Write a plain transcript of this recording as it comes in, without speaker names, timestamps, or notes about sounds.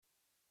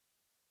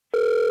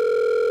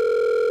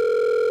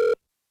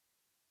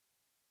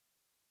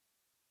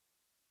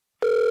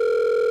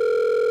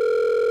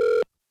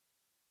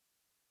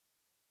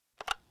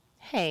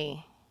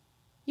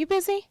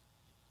busy?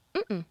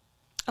 Mm-mm.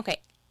 Okay,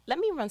 let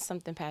me run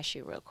something past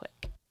you real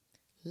quick.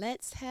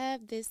 Let's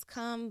have this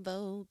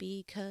convo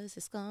because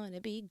it's gonna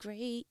be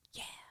great.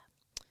 Yeah.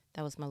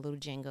 That was my little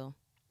jingle.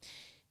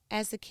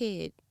 As a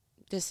kid,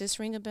 does this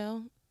ring a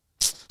bell?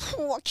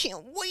 Oh, I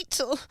can't wait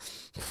to.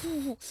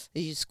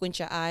 You squint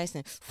your eyes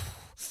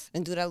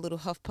and do that little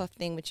huff puff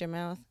thing with your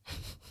mouth.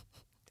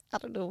 I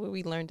don't know where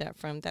we learned that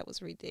from. That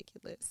was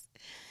ridiculous.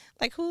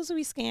 Like, who's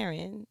we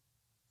scaring?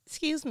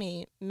 Excuse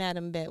me,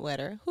 Madam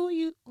Bedwetter. Who are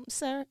you,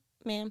 sir,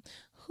 ma'am?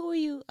 Who are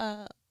you?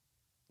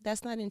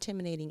 That's not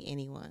intimidating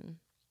anyone.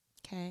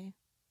 Okay.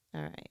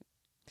 All right.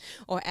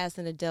 Or as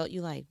an adult,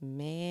 you like,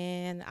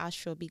 man, I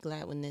sure be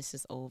glad when this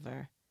is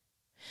over.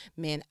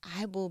 Man,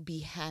 I will be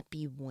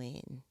happy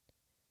when.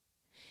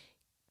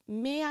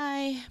 May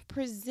I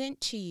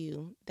present to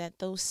you that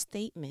those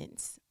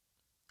statements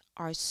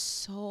are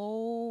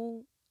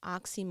so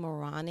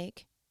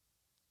oxymoronic,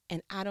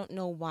 and I don't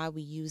know why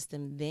we used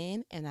them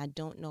then, and I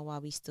don't know why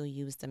we still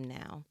use them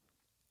now.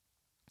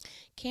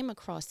 Came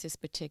across this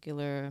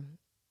particular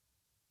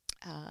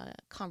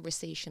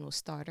conversational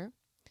starter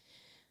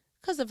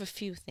because of a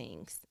few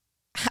things.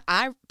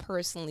 I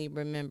personally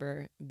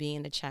remember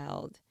being a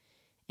child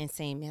and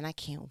saying, man, I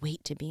can't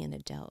wait to be an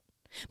adult.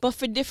 But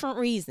for different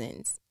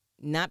reasons.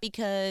 Not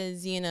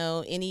because,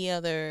 any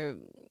other.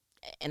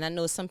 And I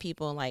know some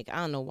people like, I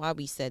don't know why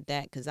we said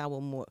that because I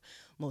will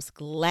most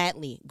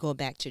gladly go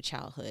back to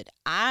childhood.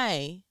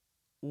 I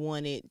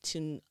wanted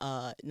to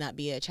not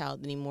be a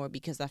child anymore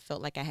because I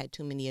felt like I had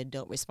too many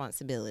adult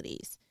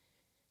responsibilities.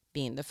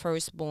 Being the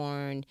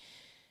firstborn,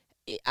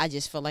 I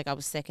just felt like I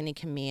was second in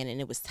command and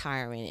it was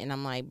tiring. And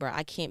I'm like, bro,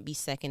 I can't be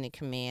second in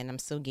command. I'm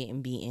still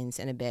getting beatings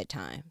and a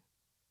bedtime.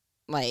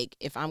 Like,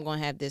 if I'm going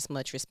to have this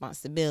much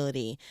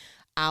responsibility,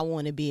 I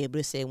want to be able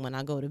to say when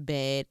I go to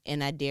bed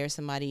and I dare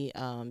somebody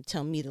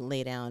tell me to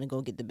lay down and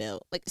go get the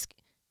belt. Like,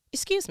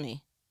 excuse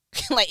me.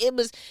 Like, it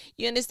was,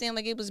 you understand,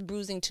 like, it was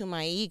bruising to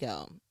my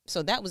ego.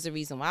 So that was the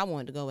reason why I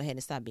wanted to go ahead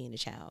and stop being a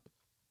child.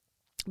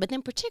 But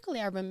then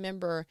particularly I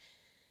remember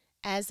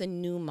as a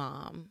new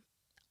mom,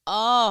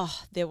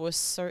 there were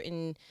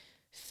certain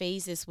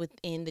phases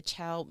within the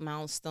child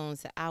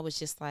milestones that I was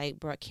just like,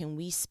 bro, can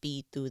we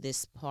speed through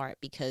this part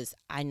because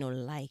I know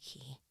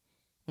likey.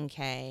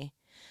 Okay.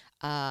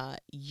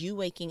 You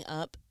waking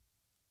up,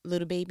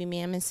 little baby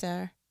ma'am and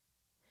sir,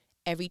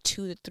 every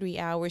 2 to 3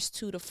 hours,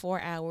 2 to 4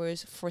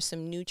 hours for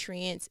some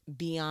nutrients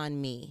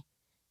beyond me.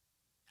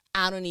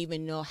 I don't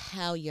even know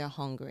how you're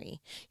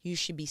hungry. You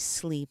should be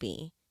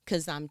sleepy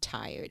because I'm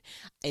tired.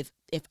 If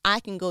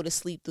I can go to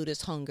sleep through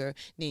this hunger,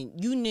 then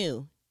you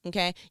knew,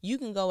 okay? You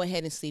can go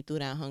ahead and sleep through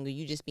that hunger.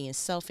 You're just being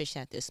selfish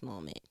at this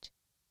moment.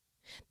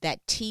 That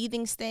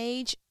teething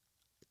stage,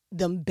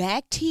 them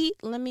back teeth,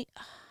 I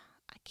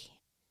can't.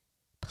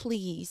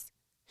 Please.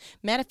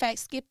 Matter of fact,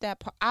 skip that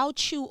part. I'll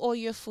chew all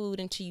your food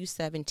until you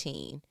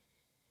 17.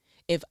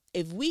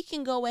 If we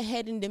can go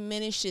ahead and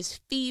diminish this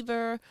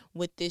fever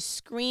with this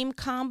scream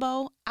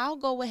combo, I'll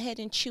go ahead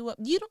and chew up.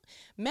 You don't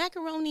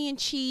macaroni and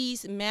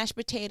cheese, mashed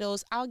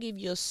potatoes. I'll give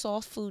you a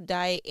soft food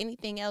diet.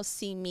 Anything else,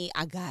 see me,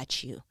 I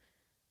got you.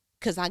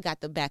 Because I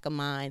got the back of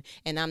mine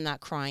and I'm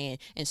not crying.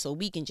 And so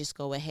we can just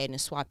go ahead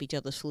and swap each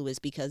other's fluids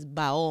because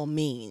by all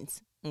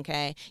means,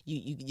 okay,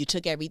 you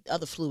took every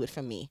other fluid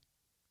from me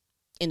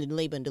in the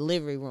labor and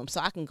delivery room.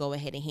 So I can go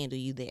ahead and handle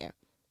you there.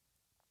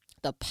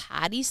 The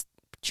potty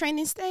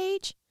training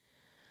stage,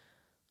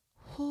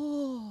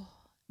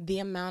 the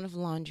amount of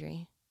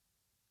laundry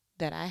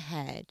that I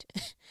had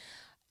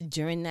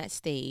during that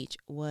stage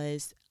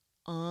was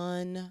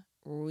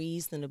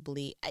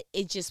unreasonably,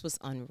 it just was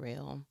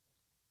unreal.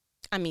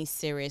 I mean,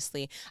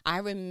 seriously, I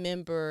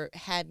remember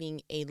having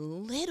a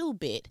little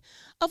bit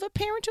of a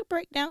parental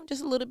breakdown,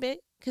 just a little bit,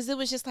 because it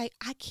was just like,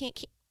 I can't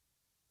keep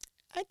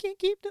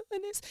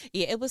doing this.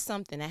 Yeah, it was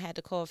something. I had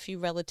to call a few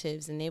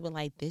relatives, and they were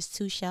like, this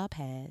too shall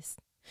pass.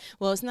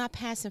 Well, it's not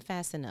passing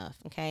fast enough,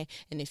 okay?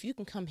 And if you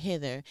can come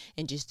hither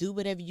and just do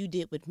whatever you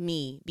did with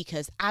me,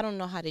 because I don't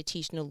know how to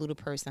teach no little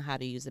person how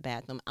to use the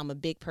bathroom. I'm a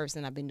big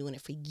person. I've been doing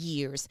it for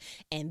years,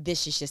 and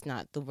this is just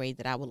not the way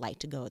that I would like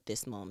to go at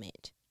this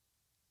moment.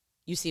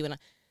 You see when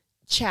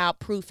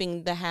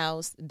child-proofing the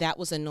house, that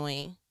was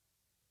annoying.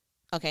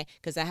 Okay,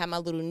 because I have my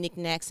little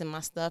knickknacks and my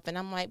stuff, and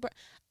I'm like, bro,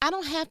 I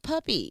don't have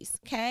puppies,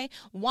 okay?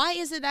 Why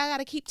is it I got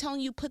to keep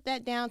telling you, put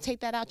that down, take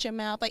that out your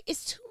mouth? Like,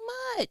 it's too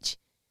much.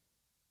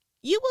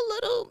 You a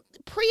little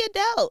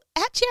pre-adult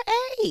at your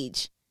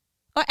age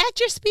or at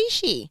your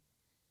species.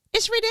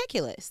 It's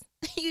ridiculous.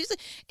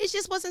 It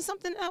just wasn't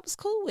something that I was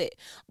cool with.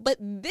 But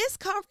this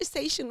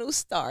conversational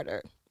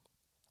starter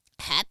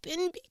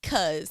happened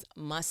because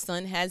my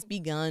son has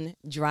begun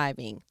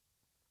driving.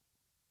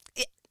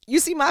 You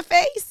see my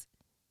face?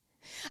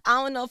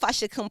 I don't know if I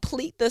should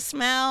complete the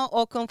smile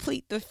or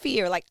complete the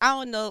fear. Like, I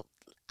don't know.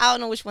 I don't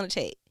know which one to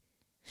take.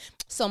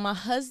 So my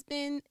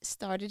husband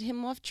started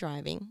him off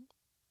driving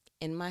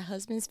in my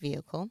husband's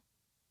vehicle.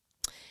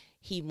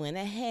 He went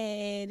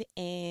ahead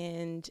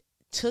and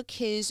took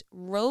his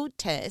road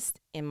test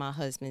in my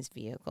husband's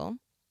vehicle.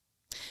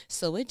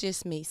 So it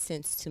just made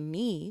sense to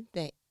me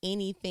that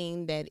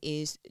anything that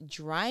is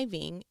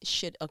driving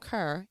should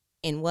occur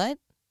in what?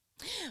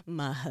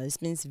 My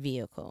husband's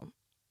vehicle.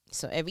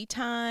 So every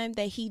time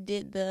that he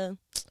did the,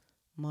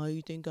 Ma,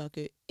 you think I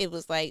could? It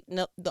was like,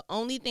 no, the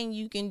only thing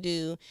you can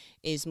do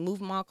is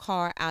move my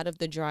car out of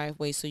the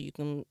driveway so you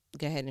can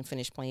go ahead and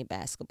finish playing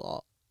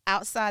basketball.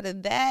 Outside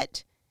of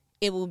that,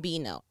 it will be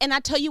no. And I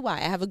tell you why.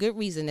 I have a good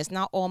reason. It's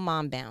not all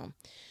mom bound.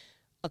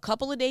 A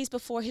couple of days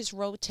before his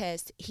road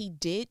test, he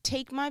did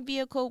take my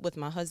vehicle with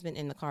my husband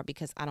in the car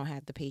because I don't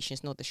have the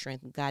patience nor the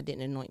strength. God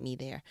didn't anoint me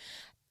there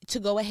to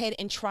go ahead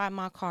and try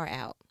my car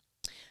out.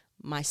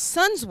 My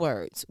son's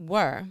words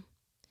were,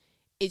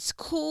 it's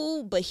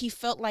cool, but he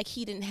felt like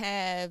he didn't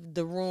have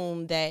the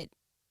room that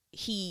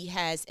he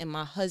has in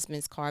my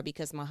husband's car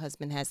because my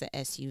husband has an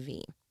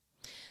SUV.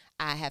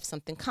 I have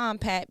something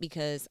compact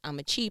because I'm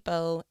a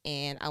cheapo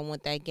and I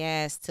want that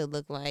gas to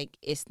look like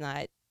it's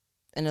not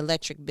an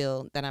electric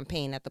bill that I'm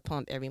paying at the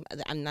pump every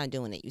month. I'm not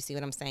doing it. You see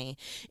what I'm saying?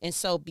 And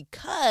so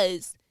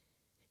because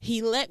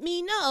he let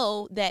me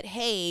know that,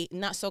 hey,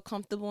 not so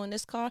comfortable in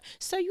this car,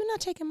 sir, you're not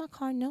taking my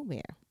car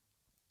nowhere.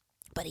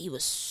 But he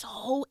was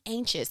so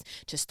anxious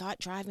to start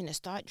driving,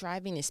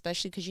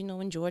 especially because, you know,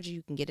 in Georgia,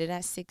 you can get it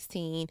at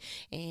 16.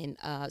 And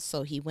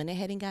so he went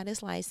ahead and got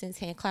his license.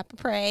 Hand clap of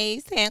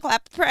praise.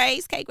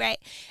 Okay, great.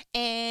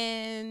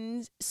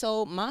 And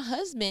so my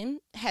husband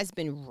has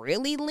been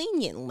really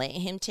lenient,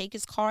 letting him take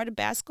his car to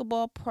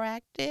basketball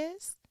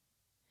practice,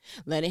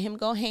 letting him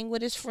go hang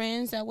with his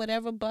friends at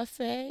whatever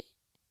buffet,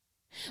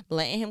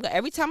 letting him go.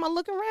 Every time I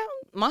look around,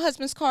 my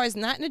husband's car is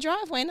not in the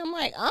driveway. And I'm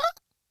like,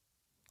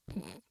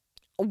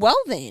 well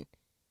then,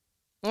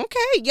 okay,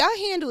 y'all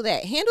handle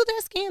that. Handle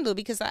that scandal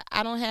because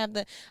I don't have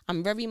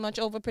I'm very much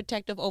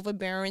overprotective,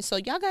 overbearing. So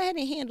y'all go ahead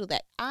and handle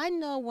that. I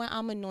know when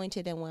I'm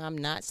anointed and when I'm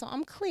not. So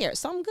I'm clear.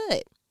 So I'm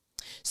good.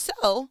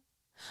 So,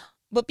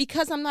 but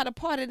because I'm not a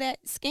part of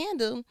that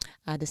scandal,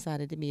 I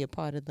decided to be a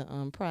part of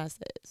the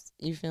process.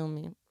 You feel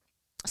me?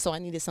 So I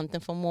needed something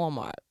from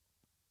Walmart.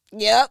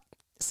 Yep.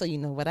 So you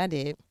know what I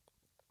did?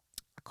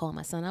 I called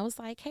my son. I was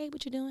like, hey,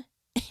 what you doing?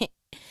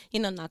 You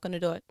know, knock on the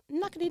door.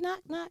 Knockity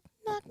knock, knock,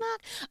 knock,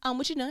 knock.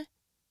 What you doing?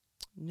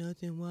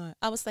 Nothing. Why?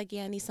 I was like,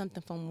 yeah, I need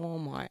something from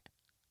Walmart.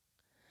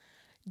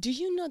 Do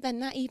you know that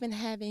not even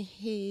having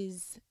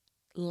his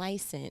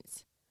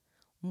license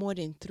more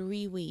than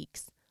 3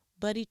 weeks,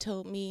 Buddy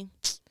told me,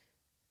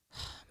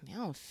 man, I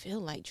don't feel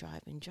like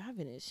driving.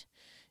 Driving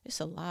it's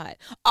a lot.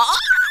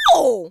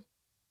 Oh!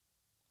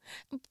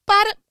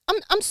 But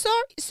I'm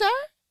sorry, sir.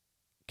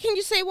 Can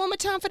you say it one more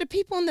time for the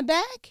people in the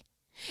back?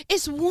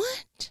 It's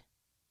what?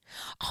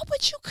 Oh,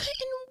 but you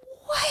couldn't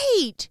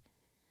wait.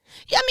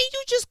 Yeah, I mean,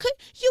 you just could.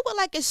 You were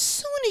like, as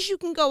soon as you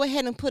can go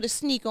ahead and put a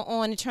sneaker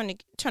on and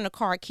turn the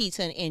car key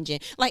to an engine,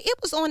 like it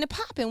was on and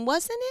popping,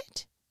 wasn't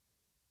it?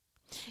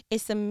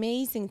 It's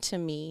amazing to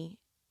me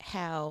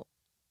how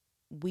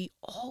we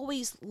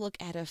always look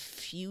at a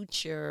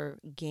future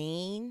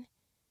gain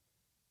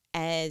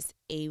as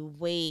a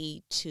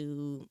way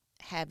to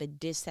have a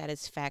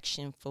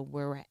dissatisfaction for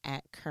where we're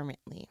at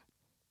currently.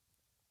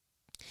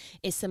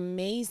 It's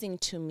amazing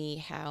to me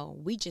how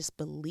we just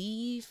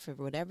believe, for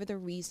whatever the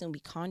reason, we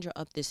conjure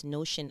up this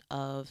notion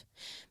of,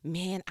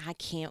 man, I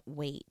can't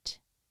wait.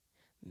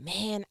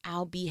 Man,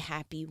 I'll be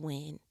happy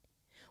when.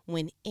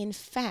 When in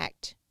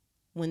fact,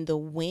 when the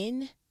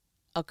win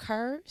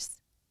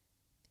occurs,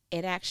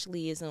 it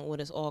actually isn't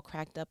what it's all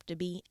cracked up to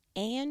be,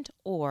 and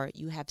or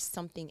you have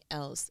something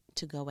else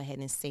to go ahead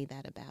and say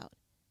that about.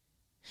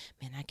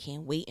 Man, I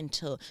can't wait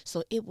until.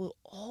 So it will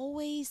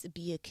always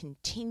be a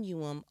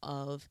continuum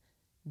of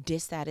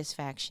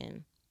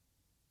dissatisfaction.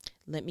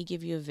 Let me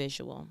give you a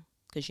visual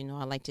because, you know,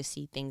 I like to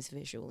see things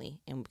visually.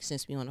 And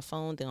since we're on the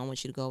phone, then I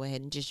want you to go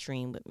ahead and just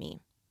dream with me.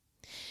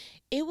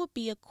 It would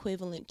be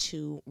equivalent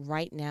to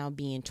right now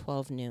being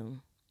 12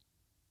 noon.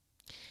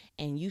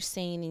 And you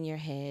saying in your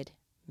head,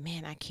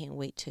 man, I can't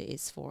wait till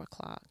it's 4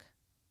 o'clock.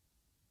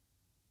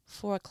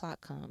 4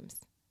 o'clock comes.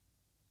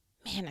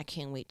 Man, I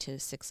can't wait till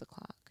it's 6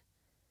 o'clock.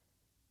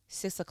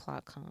 6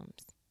 o'clock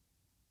comes.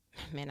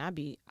 Man, I'll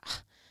be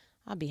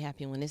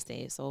happy when this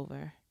day is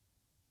over.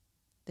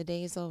 The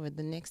day is over.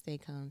 The next day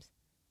comes.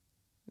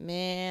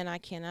 Man, I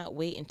cannot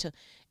wait until.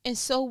 And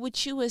so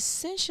what you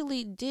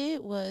essentially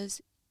did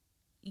was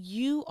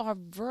you are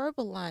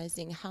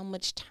verbalizing how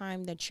much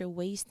time that you're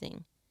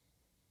wasting.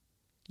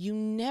 You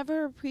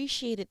never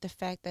appreciated the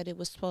fact that it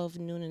was 12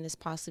 noon and it's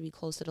possibly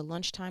closer to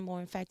lunchtime, or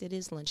in fact, it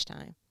is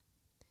lunchtime.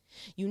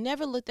 You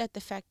never looked at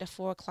the fact that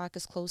 4 o'clock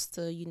is close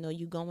to, you know,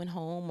 you going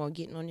home or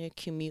getting on your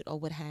commute or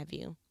what have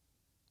you.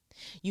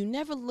 You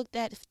never looked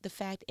at the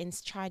fact and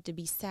tried to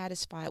be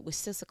satisfied with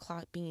 6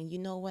 o'clock being, you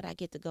know what, I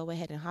get to go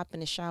ahead and hop in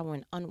the shower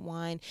and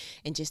unwind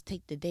and just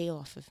take the day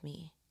off of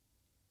me.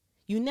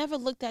 You never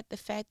looked at the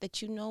fact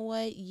that, you know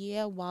what,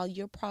 yeah, while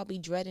you're probably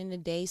dreading the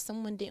day,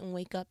 someone didn't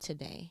wake up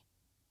today.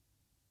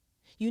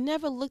 You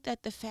never looked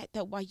at the fact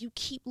that while you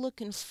keep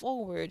looking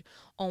forward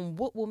on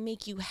what will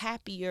make you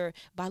happier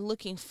by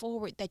looking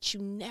forward, that you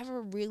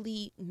never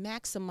really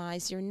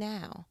maximize your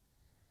now.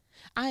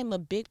 I am a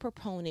big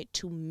proponent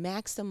to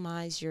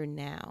maximize your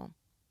now.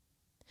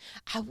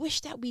 I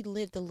wish that we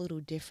lived a little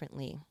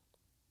differently.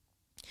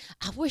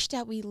 I wish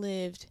that we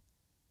lived,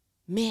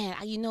 man,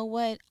 you know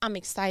what? I'm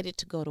excited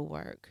to go to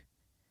work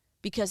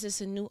because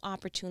it's a new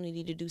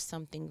opportunity to do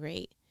something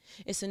great.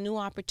 It's a new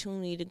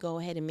opportunity to go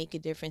ahead and make a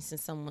difference in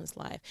someone's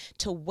life.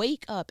 To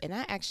wake up, and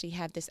I actually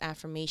have this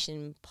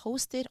affirmation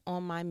posted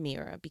on my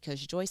mirror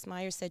because Joyce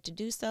Meyer said to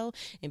do so,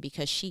 and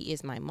because she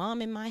is my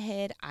mom in my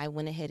head, I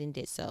went ahead and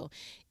did so.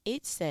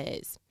 It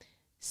says,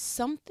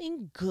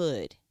 something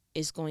good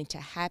is going to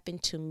happen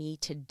to me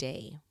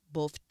today,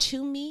 both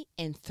to me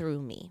and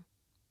through me.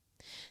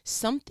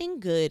 Something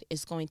good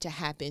is going to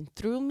happen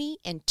through me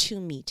and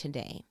to me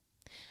today.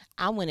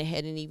 I went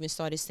ahead and even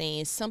started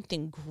saying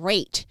something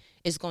great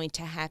is going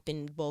to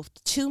happen both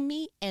to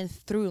me and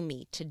through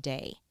me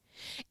today.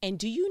 And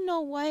do you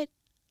know what?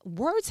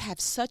 Words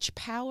have such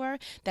power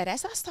that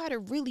as I started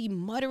really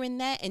muttering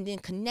that and then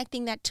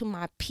connecting that to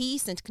my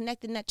peace and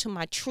connecting that to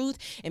my truth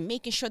and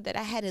making sure that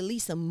I had at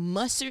least a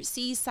mustard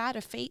seed side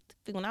of faith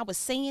when I was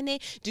saying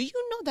it, do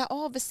you know that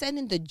all of a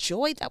sudden the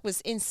joy that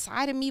was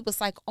inside of me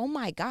was like, oh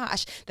my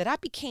gosh, that I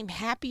became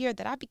happier,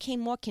 that I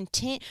became more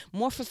content,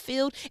 more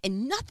fulfilled,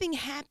 and nothing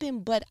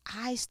happened but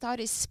I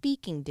started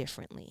speaking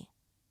differently.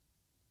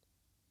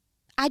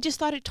 I just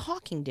started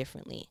talking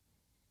differently.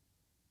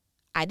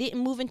 I didn't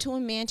move into a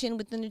mansion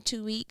within the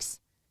 2 weeks.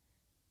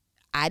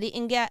 I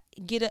didn't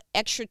get an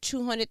extra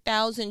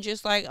 $200,000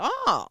 just like,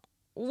 oh,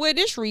 where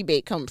this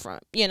rebate come from?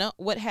 You know,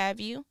 what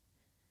have you.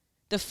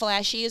 The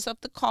flashiest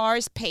of the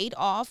cars paid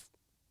off.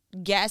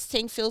 Gas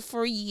tank filled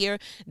for a year.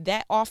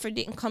 That offer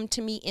didn't come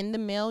to me in the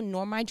mail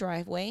nor my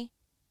driveway.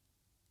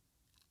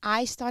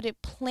 I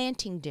started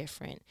planting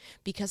different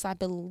because I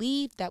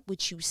believe that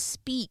what you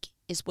speak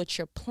is what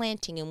you're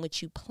planting, and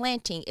what you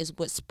planting is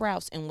what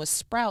sprouts, and what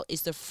sprout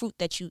is the fruit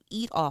that you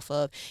eat off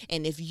of.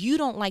 And if you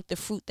don't like the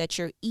fruit that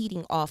you're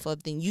eating off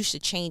of, then you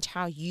should change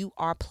how you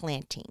are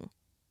planting.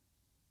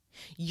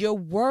 Your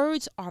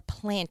words are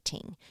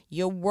planting.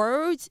 Your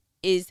words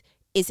is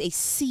a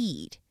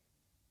seed.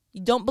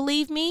 You don't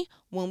believe me?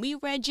 When we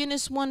read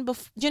Genesis 1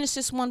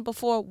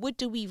 before, what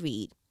do we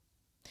read?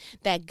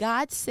 That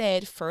God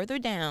said further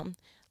down,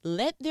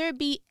 let there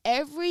be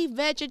every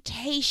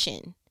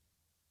vegetation,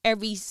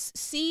 every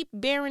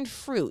seed-bearing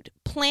fruit,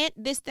 plant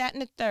this, that,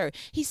 and the third.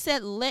 He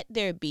said, let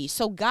there be.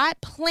 So God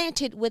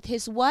planted with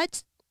his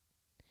what?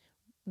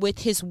 With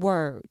his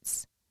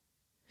words.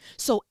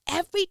 So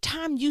every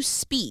time you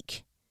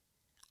speak,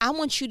 I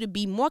want you to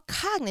be more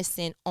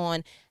cognizant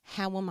on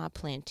how am I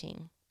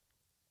planting?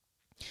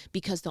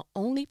 Because the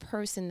only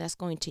person that's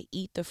going to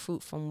eat the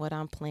fruit from what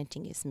I'm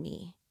planting is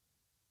me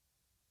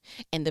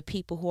and the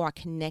people who are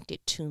connected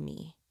to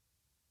me.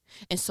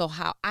 And so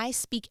how I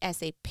speak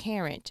as a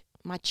parent,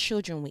 my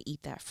children will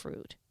eat that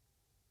fruit.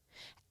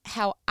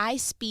 How I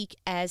speak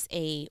as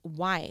a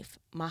wife,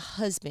 my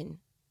husband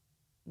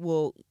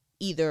will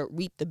either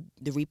reap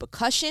the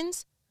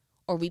repercussions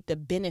or reap the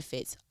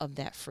benefits of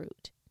that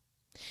fruit.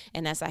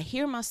 And as I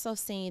hear myself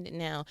saying it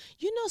now,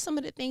 you know some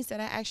of the things that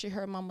I actually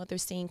heard my mother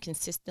saying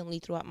consistently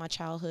throughout my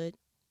childhood?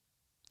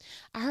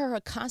 I heard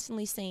her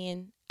constantly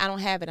saying, I don't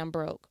have it, I'm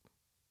broke.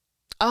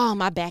 Oh,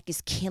 my back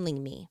is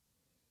killing me.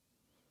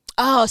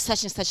 Oh,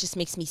 such and such just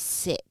makes me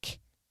sick.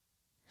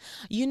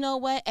 You know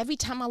what? Every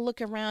time I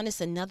look around,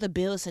 it's another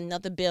bill, it's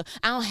another bill.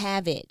 I don't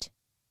have it.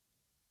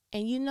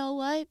 And you know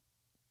what?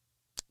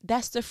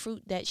 That's the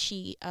fruit that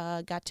she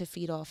got to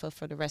feed off of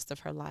for the rest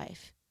of her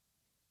life.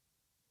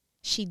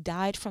 She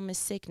died from a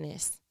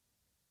sickness.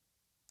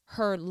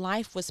 Her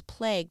life was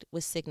plagued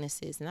with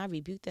sicknesses. And I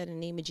rebuke that in the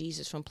name of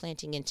Jesus from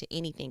planting into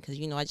anything. Because,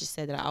 you know, I just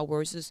said that our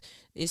words is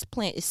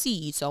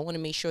seed. So I want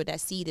to make sure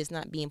that seed is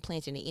not being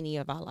planted in any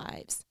of our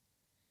lives.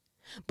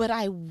 But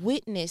I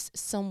witnessed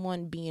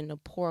someone being a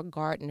poor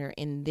gardener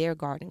in their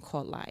garden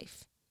called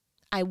life.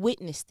 I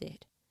witnessed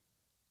it.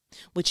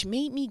 Which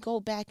made me go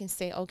back and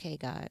say, okay,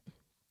 God,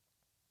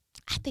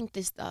 I think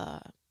this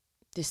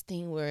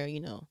thing where, you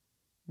know,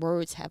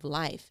 words have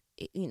life,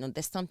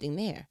 there's something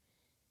there.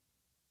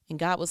 And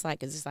God was like,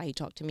 this is how he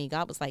talked to me.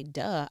 God was like,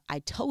 duh, I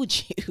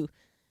told you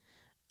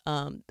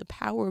the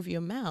power of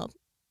your mouth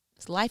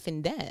is life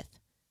and death.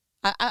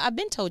 I've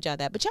been told y'all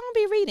that, but y'all don't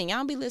be reading. Y'all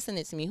don't be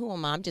listening to me. Who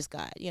am I? I'm just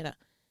God,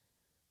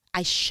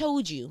 I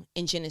showed you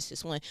in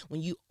Genesis 1.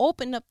 When you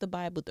open up the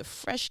Bible, the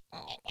first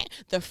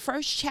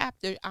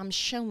chapter, I'm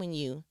showing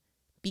you,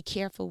 be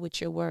careful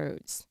with your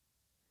words.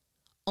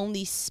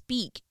 Only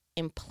speak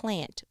and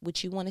plant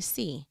what you want to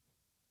see.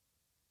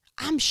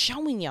 I'm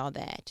showing y'all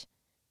that.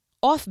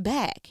 Off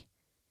back.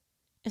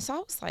 And so I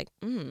was like,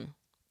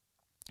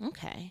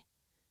 okay.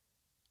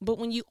 But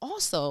when you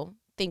also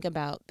think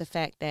about the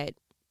fact that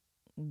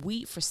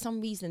for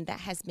some reason,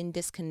 that has been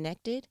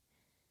disconnected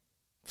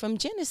from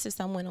Genesis,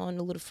 I went on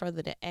a little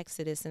further to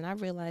Exodus, and I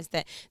realized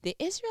that the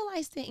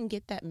Israelites didn't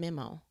get that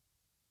memo.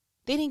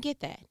 They didn't get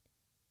that.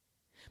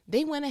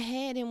 They went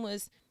ahead and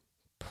was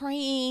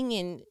praying,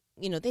 and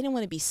they didn't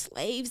want to be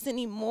slaves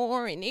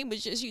anymore, and they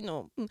was just,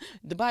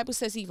 the Bible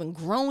says even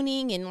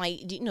groaning, and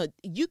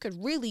you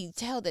could really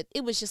tell that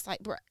it was just like,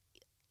 bro,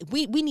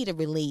 we need a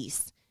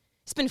release.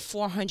 It's been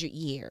 400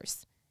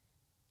 years.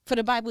 For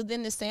the Bible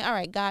then to say, all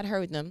right, God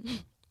heard them.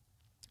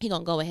 He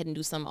going to go ahead and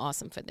do something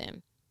awesome for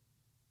them,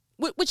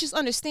 which is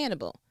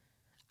understandable.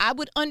 I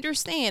would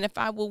understand if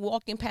I were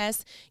walking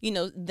past,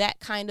 that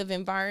kind of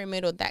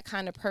environment or that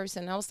kind of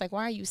person. I was like,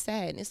 why are you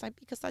sad? And it's like,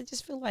 because I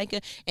just feel like,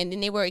 and then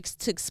they were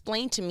to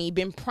explain to me,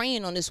 been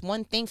praying on this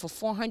one thing for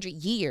 400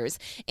 years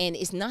and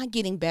it's not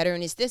getting better.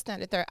 And it's this, that,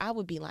 and the third. I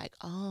would be like,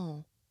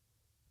 oh,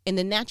 in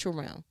the natural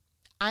realm,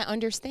 I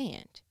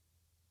understand.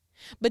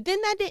 But then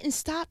that didn't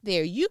stop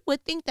there. You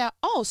would think that,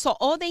 so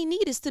all they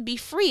need is to be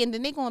free and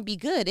then they're going to be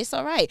good. It's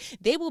all right.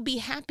 They will be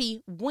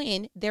happy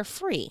when they're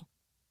free.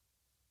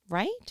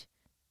 Right?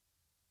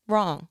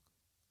 Wrong.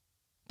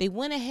 They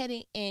went ahead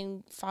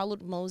and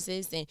followed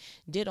Moses and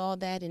did all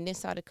that and then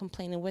started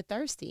complaining, we're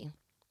thirsty.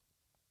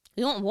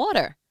 We want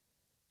water.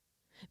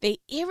 They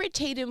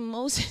irritated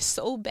Moses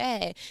so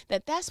bad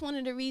that's one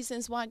of the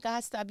reasons why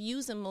God stopped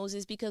using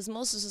Moses, because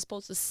Moses was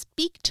supposed to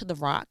speak to the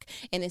rock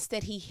and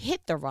instead he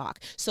hit the rock.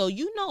 So,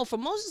 for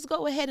Moses to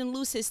go ahead and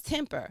lose his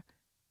temper,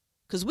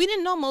 because we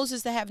didn't know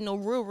Moses to have no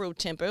real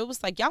temper. It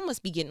was like, y'all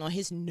must be getting on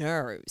his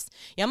nerves.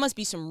 Y'all must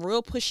be some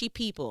real pushy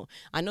people.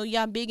 I know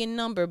y'all big in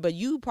number, but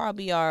you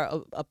probably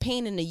are a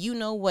pain in the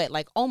you-know-what.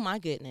 Like, oh, my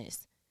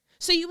goodness.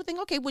 So you would think,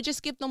 okay, we'll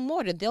just give them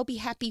water. They'll be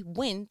happy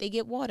when they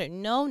get water.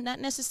 No, not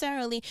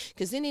necessarily,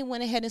 because then they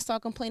went ahead and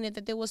started complaining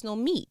that there was no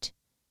meat.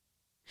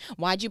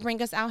 Why'd you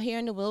bring us out here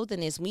in the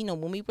wilderness? We know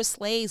when we were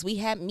slaves, we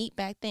had meat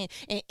back then.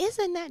 And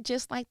isn't that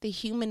just like the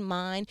human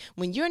mind?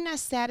 When you're not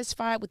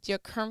satisfied with your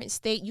current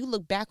state, you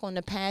look back on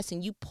the past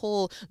and you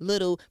pull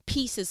little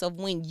pieces of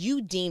when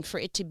you deemed for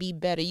it to be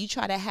better. You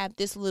try to have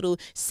this little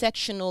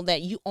sectional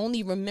that you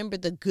only remember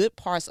the good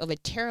parts of a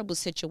terrible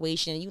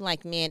situation. And you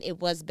like, man, it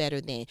was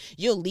better then.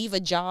 You'll leave a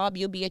job,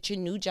 you'll be at your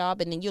new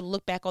job, and then you'll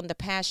look back on the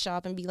past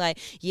job and be like,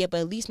 yeah, but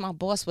at least my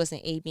boss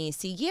wasn't A, B, and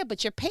C. Yeah,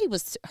 but your pay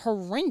was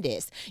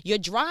horrendous. Your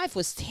drive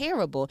was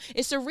terrible.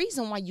 It's the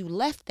reason why you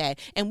left that.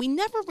 And we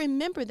never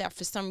remember that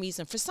for some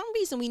reason. For some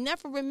reason, we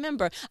never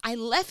remember I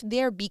left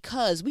there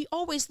because we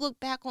always look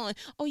back on,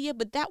 oh yeah,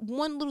 but that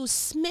one little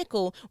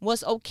smickle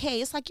was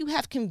okay. It's like you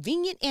have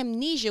convenient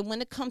amnesia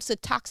when it comes to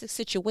toxic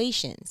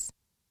situations.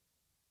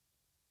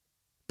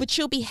 But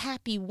you'll be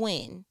happy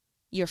when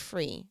you're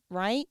free,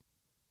 right?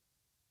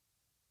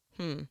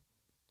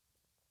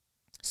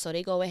 So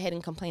they go ahead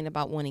and complain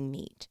about wanting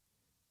meat.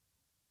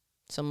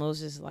 So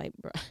Moses is like,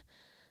 bro,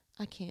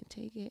 I can't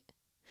take it.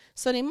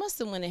 So they must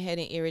have went ahead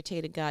and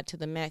irritated God to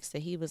the max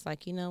that he was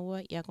like, you know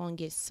what? Y'all going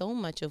to get so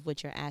much of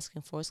what you're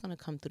asking for. It's going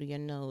to come through your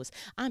nose.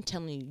 I'm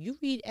telling you, you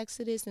read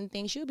Exodus and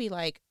things, you'll be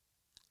like,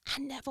 I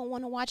never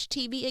want to watch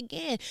TV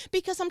again,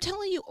 because I'm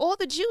telling you, all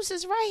the juice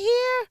is right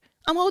here.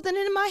 I'm holding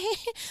it in my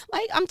hand.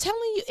 Like, I'm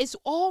telling you, it's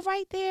all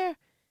right there.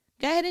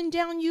 Go ahead and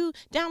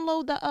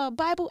download the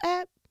Bible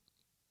app,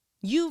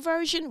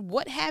 YouVersion,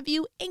 what have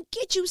you, and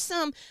get you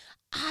some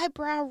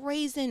eyebrow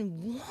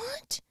raising.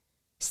 What?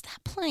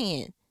 Stop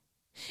playing.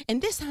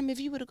 And this time, if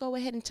you were to go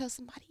ahead and tell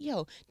somebody,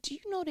 yo, do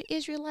you know the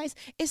Israelites,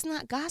 it's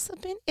not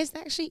gossiping, it's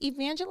actually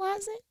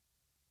evangelizing?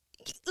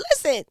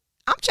 Listen,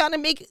 I'm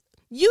trying to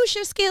use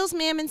your skills,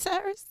 ma'am and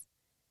sirs.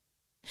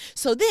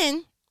 So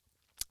then,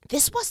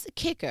 this was the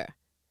kicker.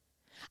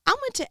 I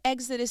went to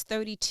Exodus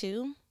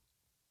 32.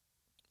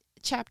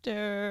 I'm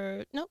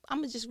going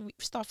to just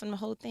start from the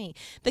whole thing.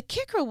 The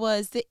kicker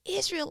was the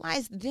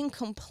Israelites then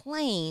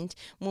complained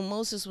when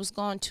Moses was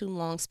gone too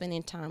long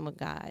spending time with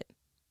God.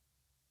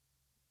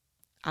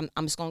 I'm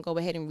just going to go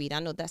ahead and read. I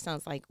know that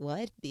sounds like,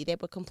 what? They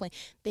were complaining.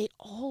 They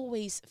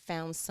always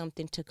found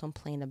something to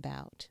complain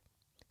about.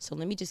 So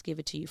let me just give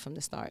it to you from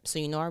the start. So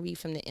I read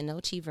from the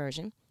NLT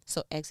version.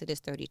 So Exodus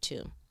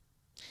 32.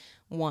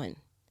 1.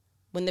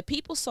 When the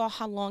people saw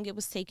how long it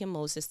was taking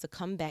Moses to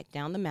come back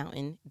down the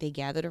mountain, they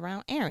gathered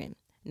around Aaron.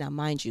 Now,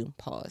 mind you,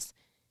 pause.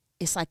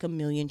 It's like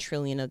 1,000,000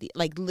 trillion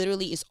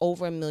literally it's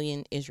over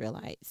 1,000,000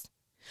 Israelites.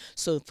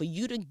 So for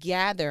you to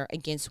gather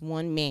against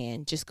one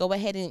man, just go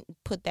ahead and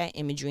put that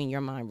imagery in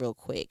your mind real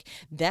quick.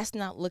 That's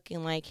not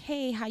looking like,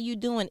 hey, how you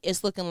doing?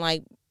 It's looking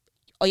like,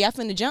 oh, y'all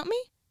finna jump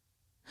me?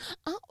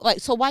 Oh,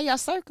 so why y'all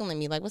circling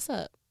me? Like, what's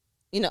up?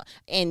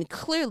 And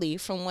clearly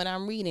from what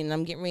I'm reading,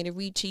 I'm getting ready to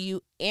read to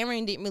you,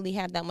 Aaron didn't really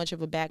have that much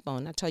of a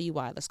backbone. I'll tell you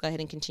why. Let's go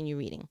ahead and continue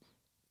reading.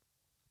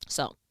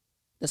 So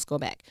let's go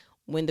back.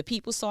 When the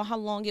people saw how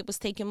long it was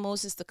taking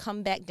Moses to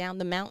come back down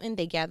the mountain,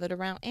 they gathered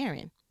around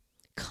Aaron.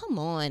 Come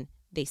on,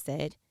 they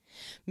said.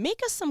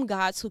 Make us some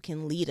gods who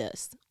can lead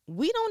us.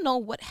 We don't know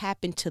what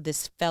happened to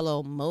this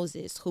fellow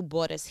Moses who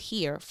brought us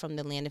here from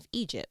the land of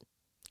Egypt.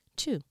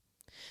 2.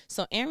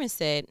 So Aaron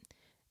said,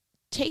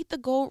 take the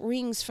gold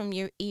rings from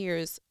your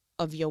ears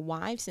of your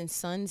wives and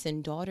sons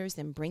and daughters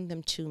and bring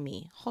them to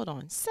me. Hold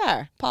on.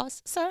 Sir,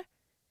 pause, sir.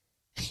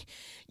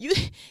 You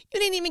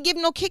didn't even give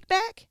no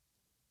kickback?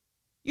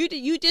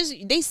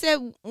 They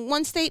said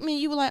one statement,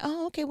 you were like,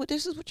 oh, okay, well,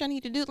 this is what y'all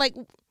need to do. Like,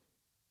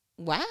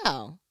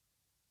 wow.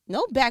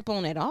 No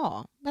backbone at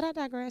all. But I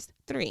digress.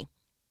 3.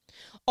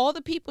 All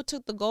the people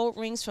took the gold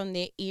rings from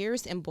their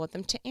ears and brought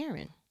them to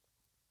Aaron.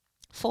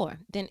 4.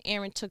 Then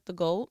Aaron took the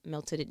gold,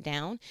 melted it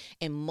down,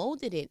 and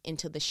molded it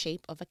into the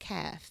shape of a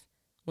calf.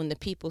 When the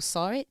people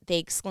saw it, they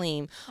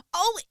exclaimed,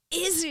 "Oh,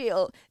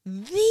 Israel,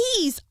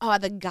 these are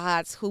the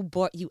gods who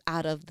brought you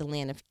out of the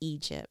land of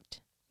Egypt."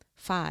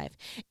 5.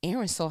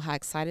 Aaron saw how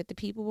excited the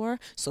people were,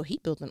 so he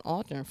built an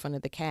altar in front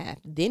of the calf.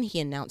 Then he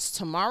announced,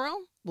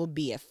 "Tomorrow will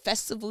be a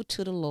festival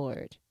to the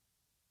Lord."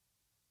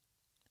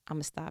 I'm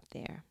going to stop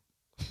there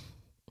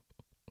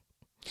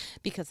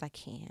because I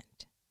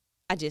can't.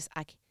 I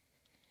can't.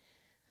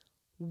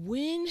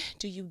 When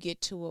do you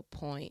get to a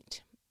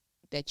point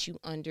that you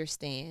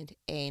understand,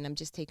 and I'm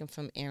just taking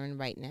from Aaron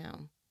right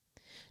now,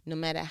 no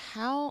matter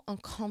how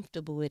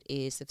uncomfortable it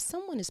is, if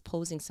someone is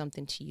posing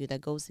something to you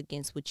that goes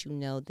against what you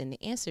know, then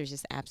the answer is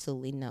just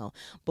absolutely no.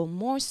 But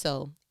more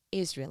so,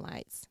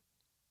 Israelites.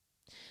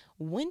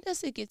 When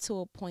does it get to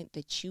a point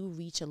that you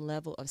reach a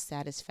level of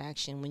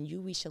satisfaction, when you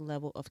reach a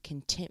level of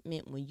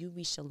contentment, when you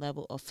reach a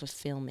level of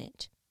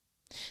fulfillment?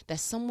 That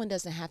someone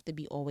doesn't have to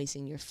be always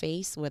in your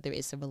face, whether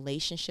it's a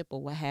relationship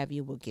or what have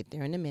you. We'll get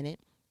there in a minute.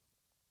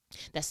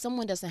 That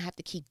someone doesn't have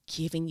to keep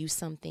giving you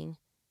something.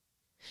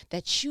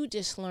 That you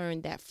just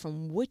learn that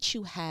from what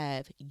you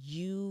have,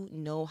 you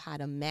know how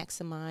to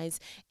maximize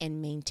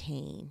and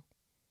maintain.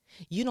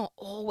 You don't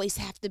always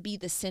have to be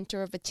the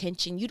center of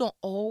attention. You don't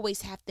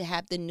always have to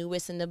have the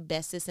newest and the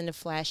bestest and the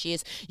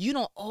flashiest. You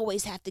don't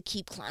always have to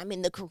keep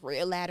climbing the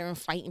career ladder and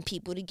fighting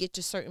people to get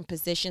to certain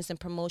positions and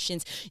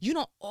promotions. You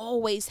don't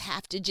always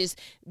have to just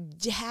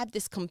have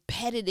this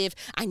competitive,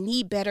 I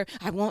need better,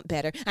 I want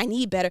better, I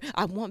need better,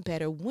 I want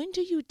better. When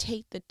do you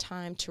take the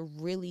time to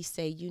really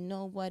say, you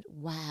know what?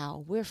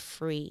 Wow, we're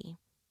free.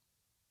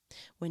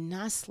 We're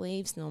not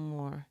slaves no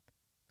more.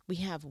 We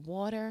have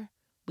water,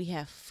 we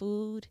have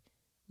food.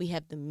 We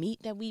have the meat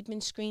that we've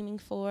been screaming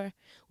for.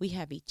 We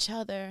have each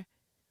other.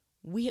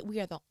 We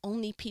are the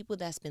only people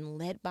that's been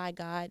led by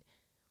God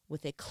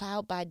with a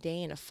cloud by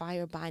day and a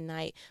fire by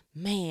night.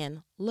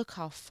 Man, look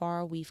how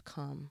far we've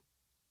come.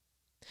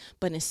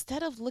 But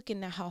instead of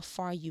looking at how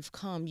far you've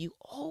come, you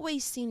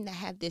always seem to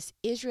have this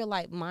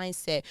Israelite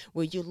mindset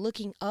where you're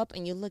looking up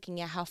and you're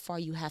looking at how far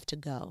you have to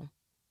go.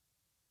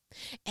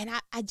 And I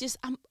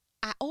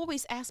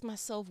always ask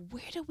myself,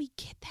 where do we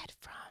get that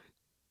from?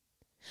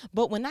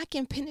 But when I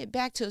can pin it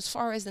back to as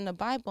far as in the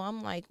Bible,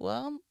 I'm like,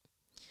 well,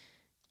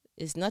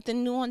 it's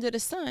nothing new under the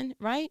sun,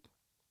 right?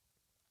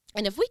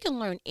 And if we can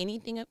learn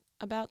anything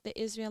about the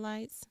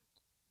Israelites,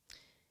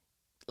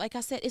 like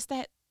I said,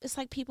 it's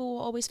like people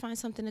will always find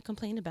something to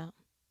complain about.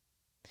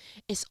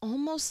 It's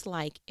almost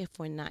like if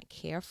we're not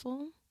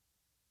careful,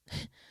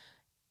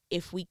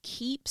 if we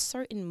keep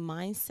certain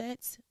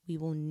mindsets, we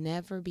will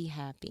never be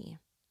happy.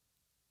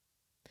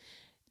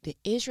 The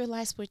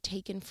Israelites were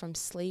taken from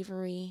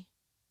slavery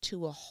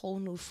to a whole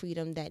new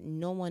freedom that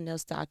no one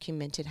else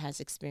documented has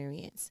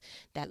experienced.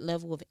 That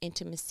level of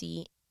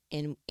intimacy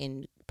and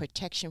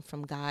protection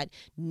from God,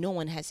 no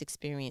one has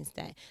experienced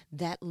that.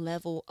 That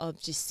level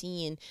of just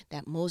seeing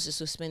that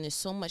Moses was spending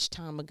so much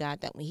time with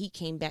God that when he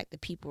came back, the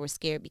people were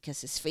scared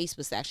because his face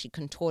was actually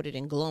contorted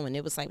and glowing.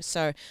 It was like,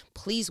 sir,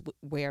 please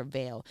wear a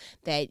veil.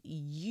 That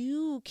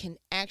you can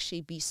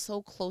actually be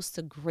so close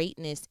to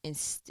greatness and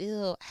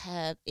still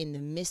have in the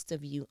midst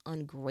of you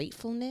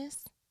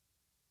ungratefulness.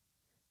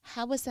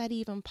 How is that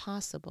even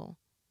possible?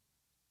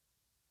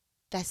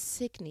 That's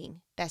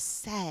sickening. That's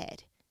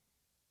sad.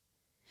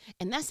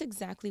 And that's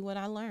exactly what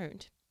I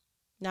learned.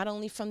 Not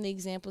only from the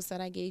examples that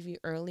I gave you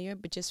earlier,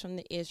 but just from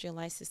the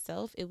Israelites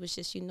itself. It was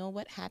just, you know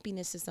what?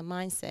 Happiness is a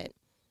mindset.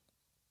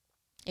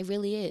 It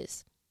really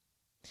is.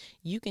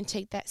 You can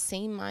take that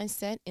same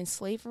mindset in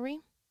slavery,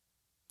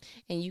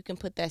 and you can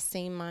put that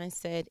same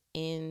mindset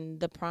in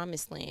the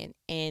promised land,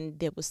 and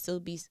there will still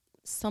be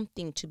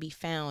something to be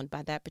found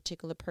by that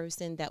particular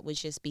person that would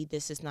just be,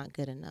 this is not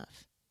good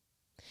enough.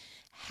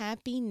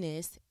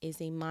 Happiness is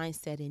a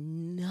mindset,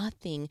 and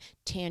nothing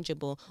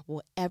tangible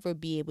will ever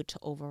be able to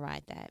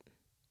override that.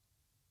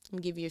 I'll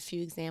give you a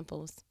few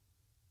examples.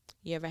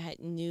 You ever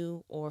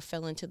knew or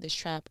fell into this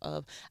trap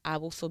of, I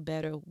will feel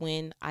better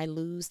when I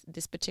lose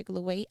this particular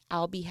weight.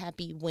 I'll be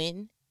happy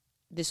when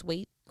this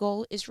weight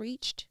goal is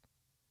reached.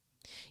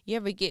 You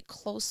ever get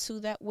close to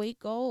that weight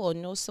goal or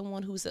know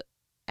someone who's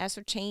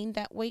ascertained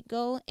that weight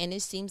goal, and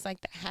it seems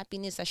like the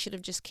happiness I should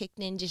have just kicked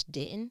in just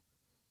didn't?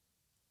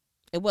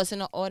 It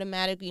wasn't an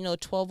automatic,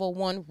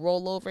 1201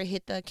 rollover,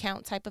 hit the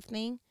account type of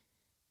thing.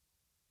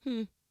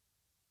 You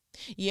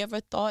ever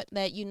thought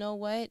that, you know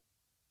what?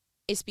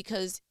 It's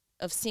because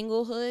of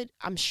singlehood.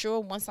 I'm sure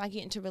once I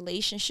get into a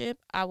relationship,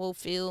 I will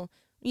feel,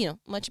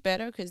 much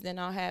better, because then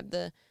I'll have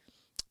the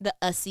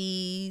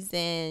ussies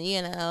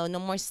and, no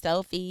more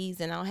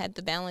selfies, and I'll have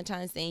the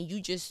Valentine's Day, and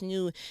you just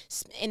knew.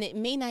 And it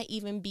may not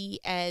even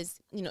be as,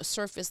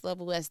 surface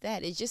level as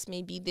that. It just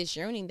may be this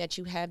yearning that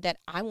you have that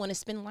I want to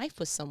spend life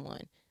with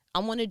someone. I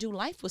want to do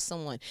life with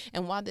someone.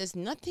 And while there's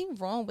nothing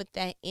wrong with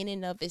that in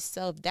and of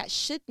itself, that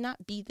should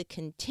not be the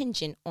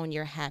contingent on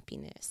your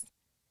happiness.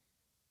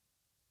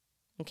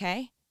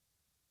 Okay?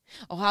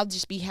 Oh, I'll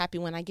just be happy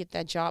when I get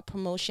that job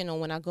promotion,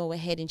 or when I go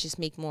ahead and just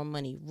make more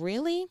money.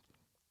 Really?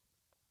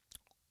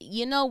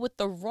 With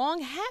the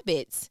wrong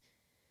habits,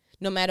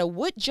 No matter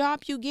what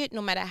job you get,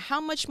 no matter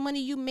how much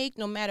money you make,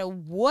 no matter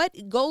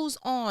what goes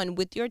on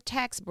with your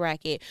tax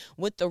bracket,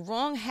 with the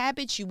wrong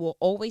habits, you will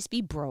always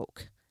be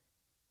broke.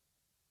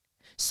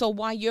 So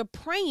while you're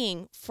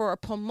praying for a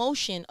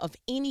promotion of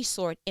any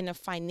sort in a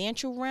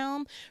financial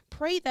realm,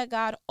 pray that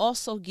God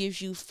also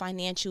gives you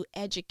financial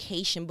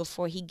education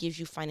before he gives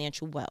you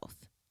financial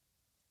wealth.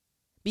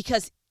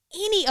 Because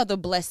any other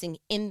blessing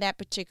in that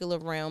particular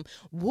realm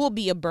will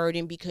be a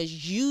burden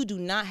because you do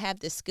not have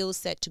the skill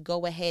set to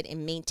go ahead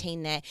and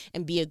maintain that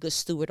and be a good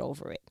steward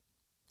over it.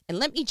 And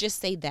let me just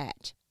say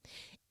that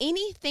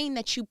anything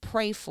that you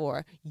pray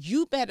for,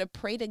 you better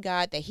pray to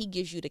God that he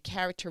gives you the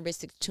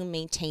characteristics to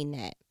maintain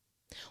that.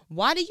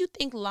 Why do you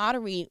think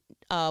lottery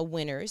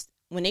winners,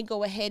 when they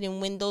go ahead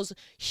and win those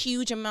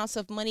huge amounts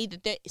of money,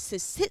 that they're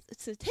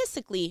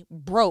statistically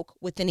broke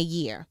within a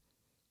year?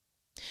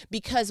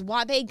 Because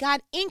while they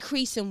got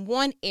increase in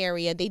one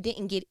area, they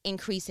didn't get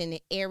increase in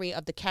the area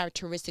of the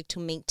characteristic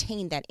to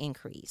maintain that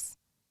increase.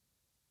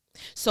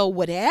 So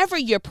whatever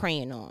you're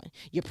praying on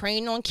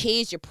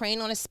kids, you're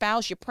praying on a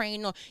spouse,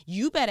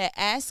 you better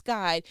ask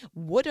God,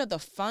 what are the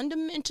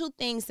fundamental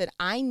things that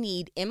I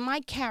need in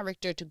my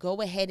character to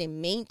go ahead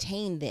and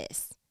maintain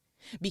this?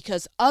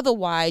 Because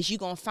otherwise you're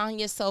going to find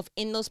yourself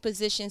in those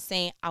positions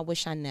saying, I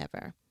wish I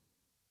never.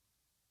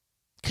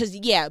 Because,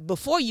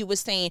 before you were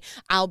saying,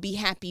 I'll be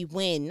happy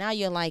when. Now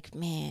you're like,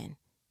 man,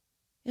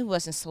 it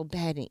wasn't so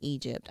bad in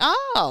Egypt.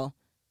 Oh,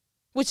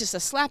 which is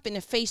a slap in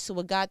the face to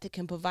a God that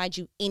can provide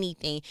you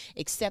anything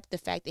except the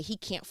fact that he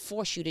can't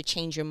force you to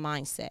change your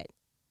mindset.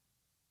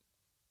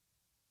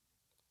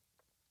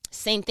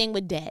 Same thing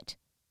with debt.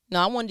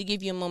 Now, I wanted to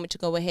give you a moment to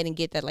go ahead and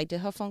get that. Like, did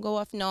her phone go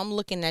off? No, I'm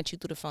looking at you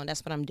through the phone.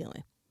 That's what I'm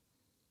doing.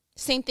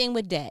 Same thing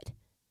with debt.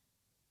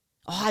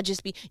 Oh,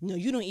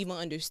 you don't even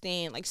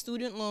understand, like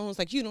student loans,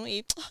 like you don't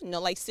even,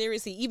 like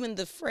seriously, even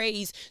the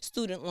phrase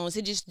student loans,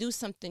 it just do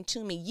something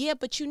to me. Yeah,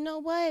 but you know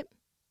what?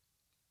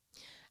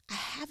 I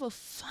have a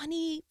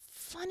funny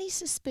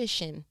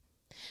suspicion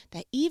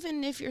that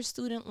even if your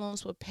student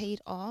loans were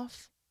paid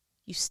off,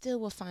 you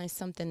still will find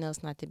something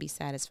else not to be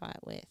satisfied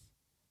with.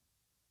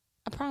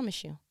 I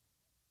promise you.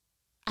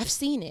 I've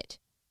seen it.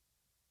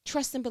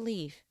 Trust and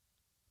believe.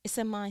 It's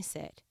a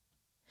mindset.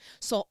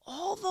 So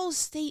all those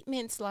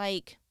statements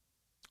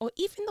or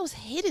even those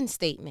hidden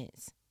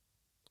statements,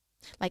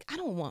 like, I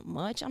don't want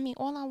much. I mean,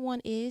 all I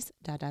want is ...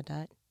 Man,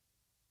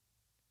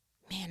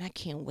 I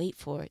can't wait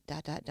for it ...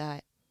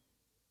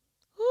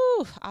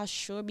 Whew, I'll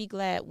sure be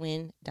glad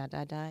when ...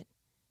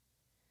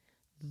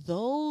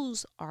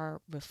 Those are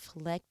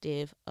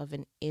reflective of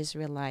an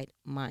Israelite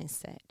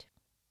mindset.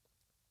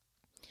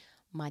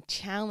 My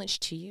challenge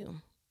to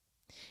you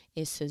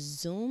is to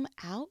zoom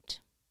out,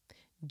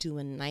 do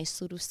a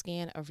nice little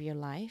scan of your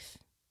life,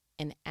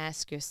 and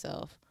ask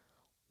yourself,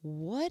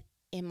 what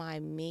am I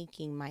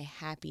making my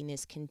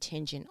happiness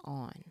contingent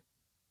on?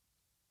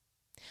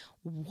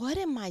 What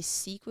am I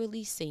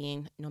secretly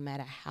saying, no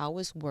matter how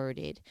it's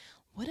worded?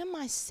 What am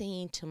I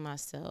saying to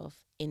myself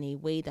in a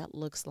way that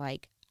looks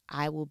like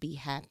I will be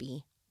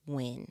happy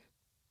when?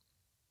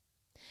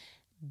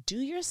 Do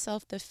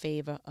yourself the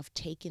favor of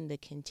taking the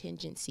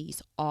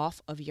contingencies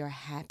off of your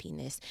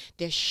happiness.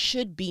 There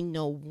should be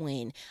no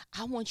when.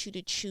 I want you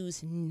to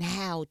choose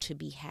now to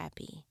be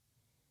happy.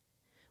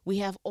 We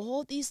have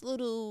all these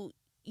little,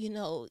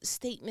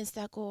 statements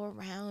that go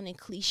around and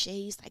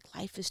cliches like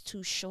life is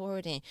too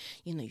short and,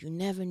 you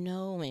never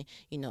know and,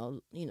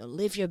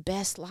 live your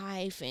best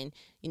life and,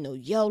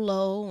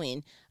 YOLO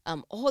and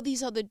all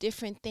these other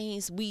different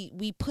things.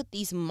 We put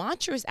these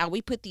mantras out,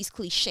 we put these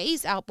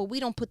cliches out, but we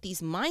don't put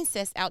these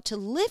mindsets out to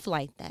live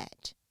like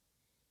that.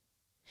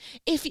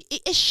 If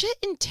it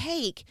shouldn't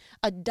take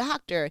a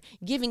doctor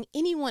giving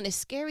anyone a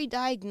scary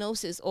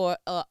diagnosis or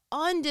an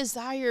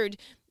undesired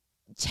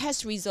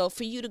test result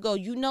for you to go,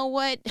 you know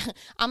what?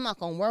 I'm not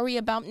going to worry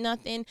about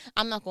nothing.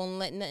 I'm not going to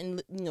let nothing,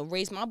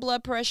 raise my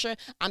blood pressure.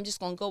 I'm just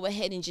going to go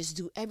ahead and just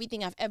do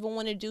everything I've ever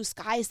wanted to do.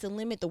 Sky is the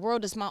limit. The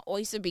world is my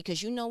oyster,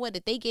 because you know what?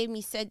 If they gave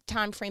me said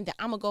time frame, that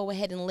I'm going to go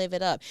ahead and live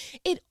it up.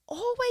 It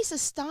always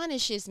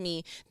astonishes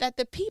me that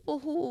the people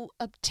who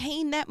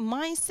obtain that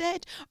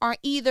mindset are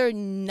either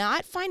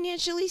not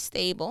financially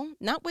stable,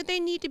 not where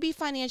they need to be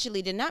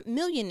financially, they're not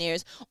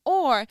millionaires,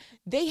 or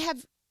they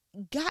have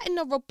gotten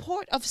a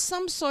report of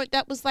some sort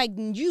that was like,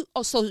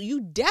 so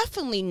you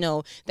definitely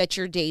know that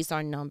your days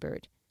are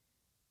numbered.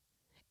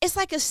 It's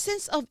like a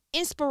sense of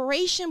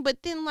inspiration,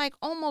 but then like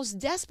almost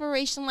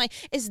desperation. Like,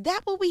 is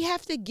that what we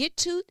have to get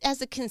to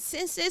as a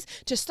consensus,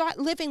 to start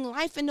living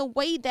life in a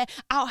way that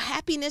our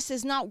happiness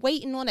is not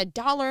waiting on a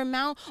dollar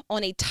amount,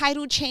 on a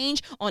title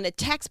change, on a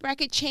tax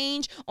bracket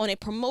change, on a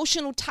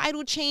promotional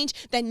title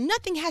change, that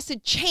nothing has to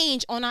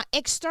change on our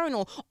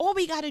external. All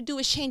we got to do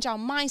is change our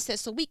mindset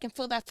so we can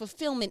feel that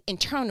fulfillment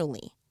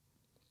internally.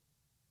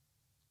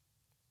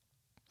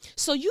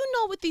 So you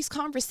know what these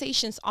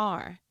conversations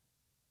are.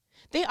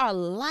 They are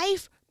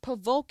life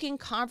provoking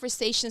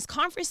conversations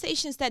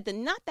that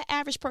not the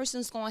average person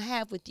is going to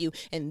have with you.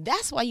 And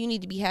that's why you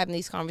need to be having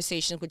these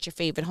conversations with your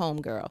favorite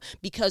homegirl,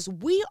 because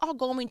we are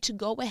going to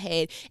go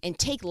ahead and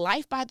take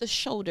life by the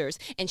shoulders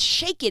and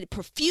shake it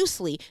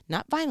profusely,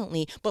 not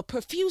violently, but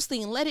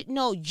profusely, and let it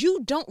know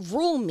you don't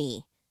rule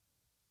me.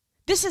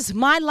 This is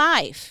my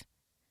life.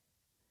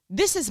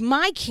 This is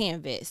my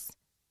canvas.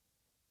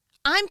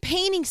 I'm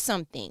painting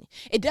something.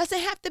 It doesn't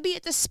have to be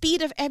at the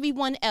speed of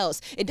everyone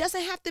else. It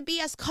doesn't have to be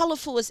as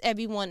colorful as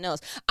everyone else.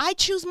 I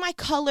choose my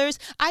colors.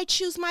 I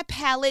choose my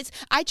palettes.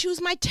 I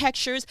choose my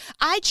textures.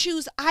 I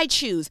choose.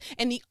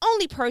 And the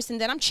only person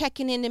that I'm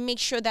checking in to make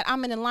sure that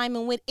I'm in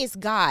alignment with is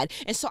God.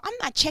 And so I'm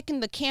not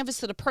checking the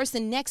canvas of the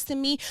person next to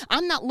me.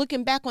 I'm not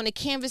looking back on the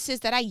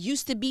canvases that I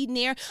used to be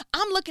near.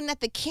 I'm looking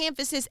at the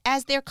canvases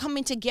as they're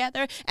coming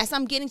together, as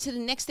I'm getting to the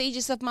next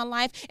stages of my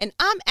life. And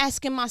I'm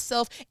asking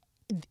myself,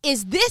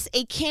 is this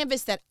a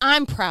canvas that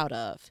I'm proud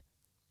of?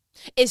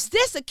 Is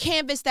this a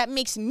canvas that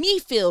makes me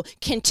feel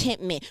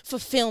contentment,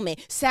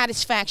 fulfillment,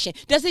 satisfaction?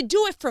 Does it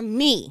do it for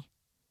me?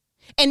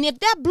 And if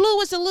that blue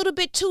is a little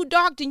bit too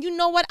dark, then you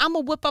know what? I'm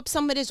going to whip up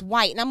some of this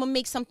white and I'm going to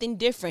make something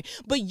different.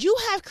 But you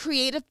have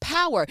creative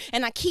power.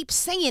 And I keep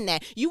saying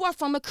that. You are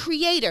from a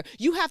creator.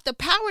 You have the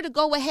power to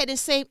go ahead and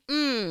say,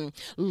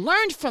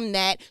 learned from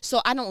that,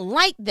 so I don't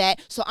like that,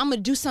 so I'm going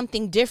to do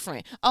something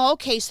different. Oh,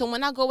 okay, so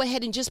when I go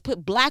ahead and just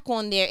put black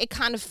on there, it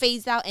kind of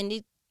fades out and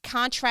it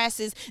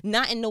contrast is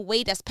not in the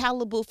way that's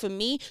palatable for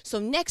me. So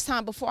next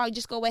time, before I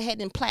just go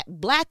ahead and put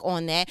black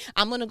on that,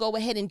 I'm going to go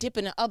ahead and dip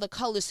into other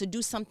colors to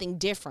do something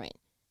different.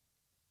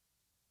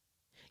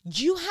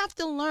 You have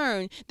to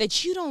learn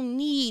that you don't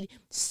need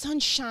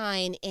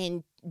sunshine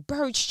and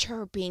birds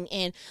chirping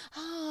and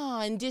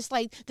just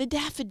like the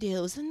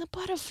daffodils and the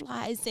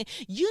butterflies. And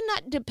you're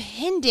not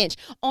dependent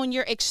on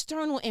your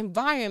external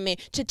environment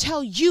to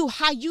tell you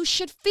how you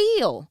should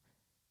feel.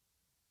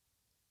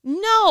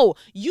 No,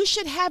 you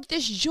should have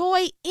this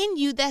joy in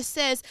you that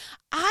says,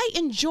 I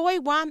enjoy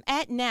where I'm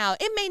at now.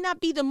 It may not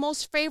be the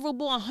most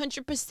favorable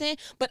 100%,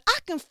 but I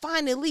can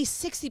find at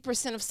least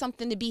 60% of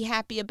something to be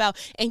happy about.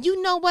 And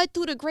you know what?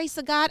 Through the grace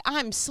of God,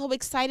 I'm so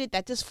excited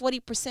that this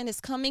 40%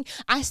 is coming.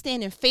 I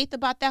stand in faith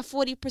about that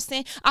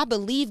 40%. I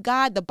believe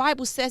God. The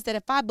Bible says that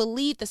if I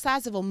believe the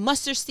size of a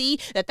mustard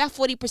seed, that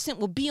 40%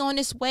 will be on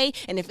its way.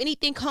 And if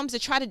anything comes to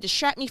try to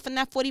distract me from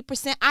that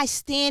 40%, I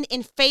stand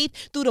in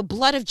faith through the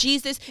blood of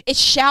Jesus. It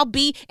shall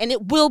be and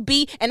it will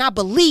be. And I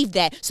believe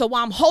that. So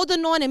while I'm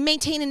holding on and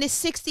maintaining this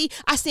 60,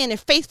 I stand in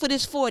faith for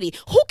this 40.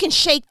 Who can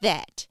shake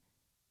that?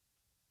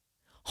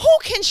 Who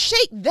can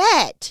shake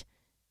that?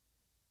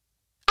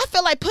 I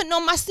feel like putting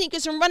on my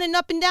sneakers and running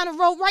up and down the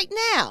road right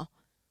now.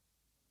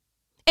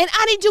 And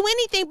I didn't do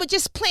anything but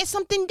just plant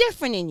something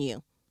different in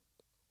you.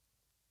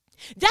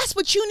 That's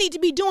what you need to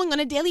be doing on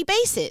a daily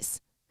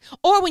basis.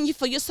 Or when you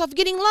feel yourself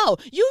getting low,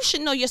 you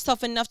should know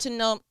yourself enough to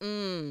know,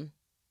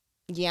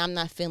 yeah, I'm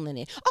not feeling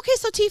it. Okay,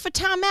 so T, for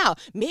time out.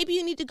 Maybe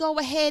you need to go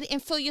ahead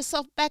and fill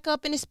yourself back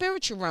up in the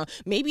spiritual realm.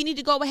 Maybe you need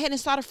to go ahead and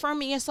start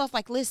affirming yourself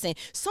like, listen,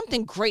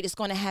 something great is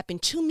going to happen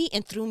to me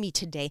and through me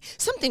today.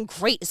 Something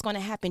great is going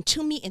to happen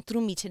to me and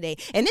through me today.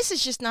 And this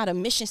is just not a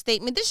mission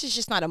statement. This is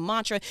just not a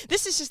mantra.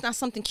 This is just not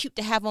something cute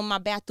to have on my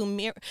bathroom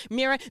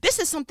mirror. This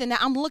is something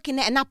that I'm looking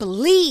at and I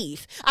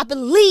believe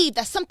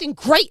that something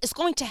great is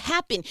going to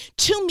happen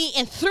to me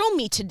and through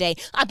me today.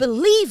 I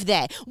believe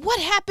that.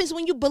 What happens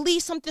when you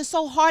believe something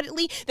so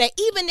heartedly that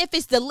even if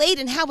it's delayed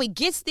in how it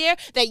gets there,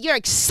 that your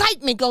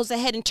excitement goes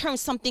ahead and turns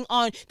something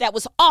on that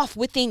was off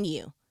within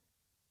you?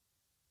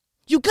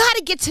 You got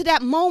to get to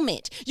that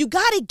moment. You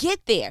got to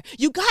get there.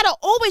 You got to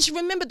always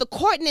remember the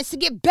coordinates to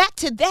get back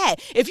to that.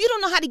 If you don't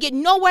know how to get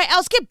nowhere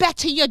else, get back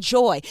to your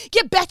joy.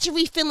 Get back to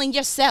refilling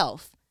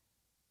yourself.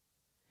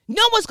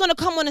 No one's going to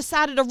come on the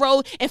side of the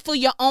road and fill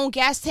your own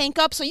gas tank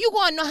up. So you're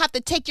going to have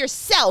to take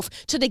yourself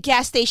to the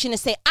gas station and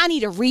say, I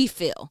need a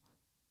refill.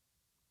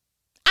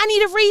 I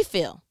need a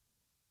refill.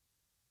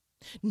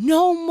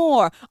 No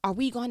more are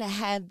we going to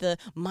have the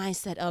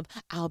mindset of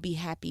I'll be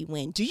happy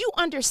when. Do you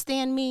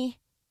understand me?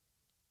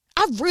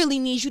 I really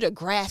need you to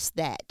grasp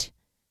that.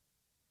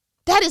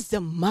 That is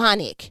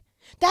demonic.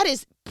 That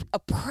is a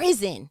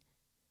prison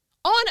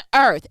on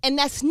earth. And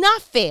that's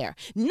not fair.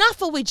 Not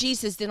for what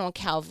Jesus did on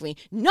Calvary.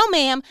 No,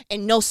 ma'am,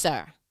 and no,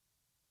 sir.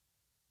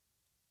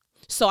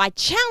 So I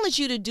challenge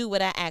you to do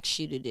what I asked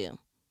you to do.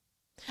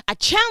 I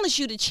challenge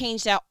you to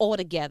change that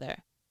altogether.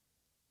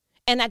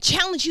 And I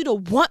challenge you to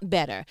want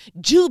better,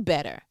 do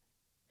better,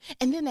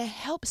 and then to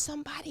help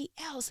somebody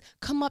else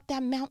come up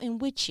that mountain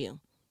with you.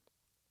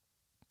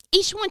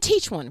 Each one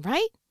teach one,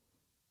 right?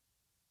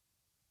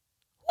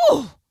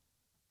 Woo!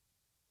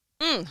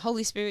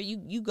 Holy Spirit,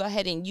 you go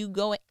ahead and you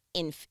go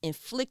and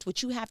inflict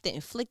what you have to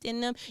inflict in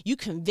them. You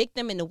convict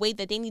them in the way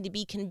that they need to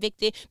be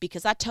convicted,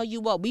 because I tell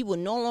you what, we will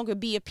no longer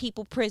be a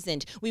people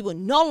prisoned. We will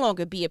no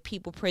longer be a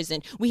people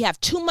prisoned. We have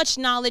too much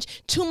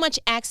knowledge, too much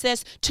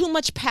access, too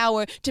much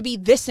power to be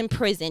this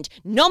imprisoned.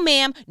 No,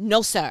 ma'am,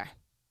 no, sir.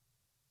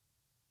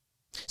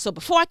 So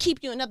before I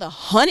keep you another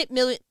 100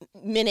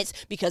 minutes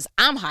because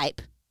I'm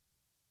hype,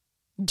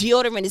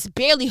 deodorant is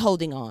barely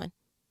holding on.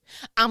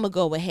 I'm going to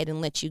go ahead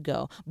and let you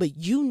go. But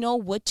you know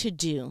what to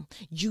do.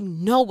 You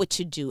know what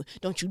to do.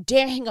 Don't you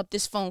dare hang up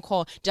this phone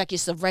call like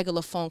it's a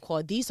regular phone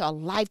call. These are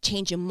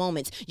life-changing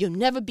moments. You'll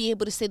never be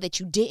able to say that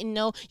you didn't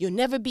know. You'll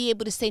never be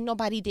able to say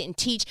nobody didn't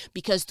teach,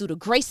 because through the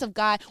grace of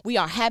God, we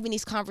are having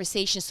these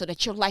conversations so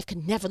that your life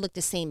can never look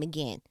the same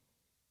again.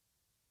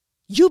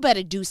 You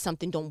better do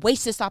something. Don't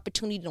waste this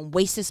opportunity. Don't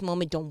waste this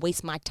moment. Don't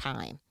waste my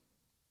time.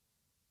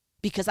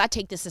 Because I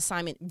take this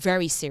assignment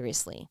very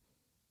seriously.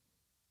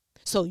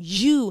 So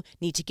you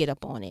need to get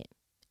up on it.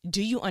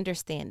 Do you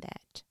understand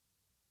that?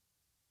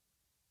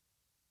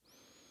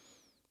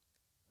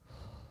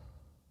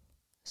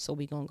 So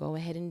we're going to go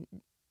ahead and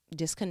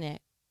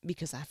disconnect,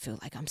 because I feel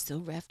like I'm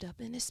still revved up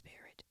in the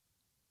spirit.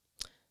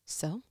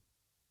 So,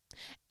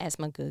 as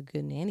my good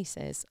nanny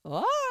says,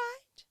 all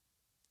right,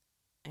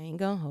 I ain't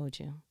going to hold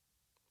you.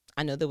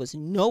 I know there was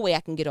no way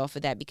I can get off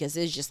of that, because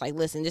it's just like,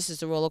 listen, this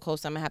is a roller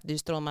coaster. I'm going to have to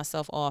just throw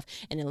myself off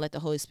and then let the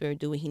Holy Spirit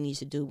do what he needs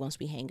to do once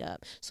we hang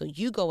up. So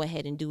you go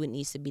ahead and do what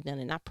needs to be done.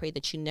 And I pray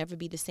that you never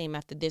be the same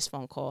after this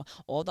phone call.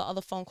 All the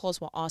other phone calls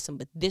were awesome,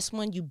 but this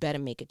one, you better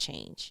make a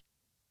change.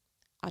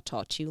 I'll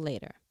talk to you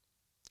later.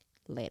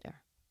 Later.